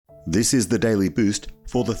This is the daily boost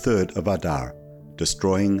for the 3rd of Adar,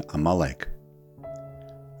 destroying Amalek.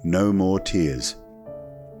 No more tears.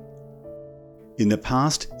 In the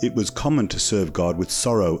past, it was common to serve God with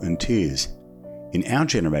sorrow and tears. In our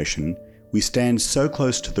generation, we stand so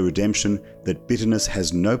close to the redemption that bitterness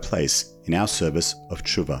has no place in our service of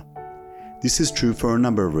tshuva. This is true for a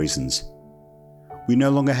number of reasons. We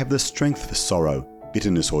no longer have the strength for sorrow,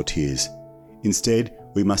 bitterness, or tears. Instead,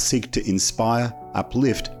 we must seek to inspire,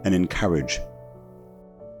 uplift, and encourage.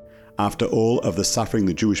 After all of the suffering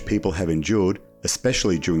the Jewish people have endured,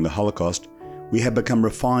 especially during the Holocaust, we have become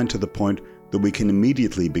refined to the point that we can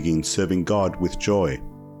immediately begin serving God with joy.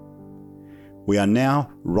 We are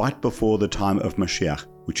now right before the time of Moshiach,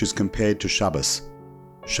 which is compared to Shabbos.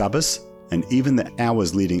 Shabbos, and even the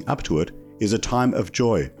hours leading up to it, is a time of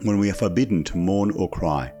joy when we are forbidden to mourn or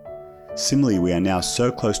cry. Similarly, we are now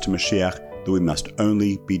so close to Moshiach that we must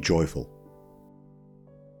only be joyful.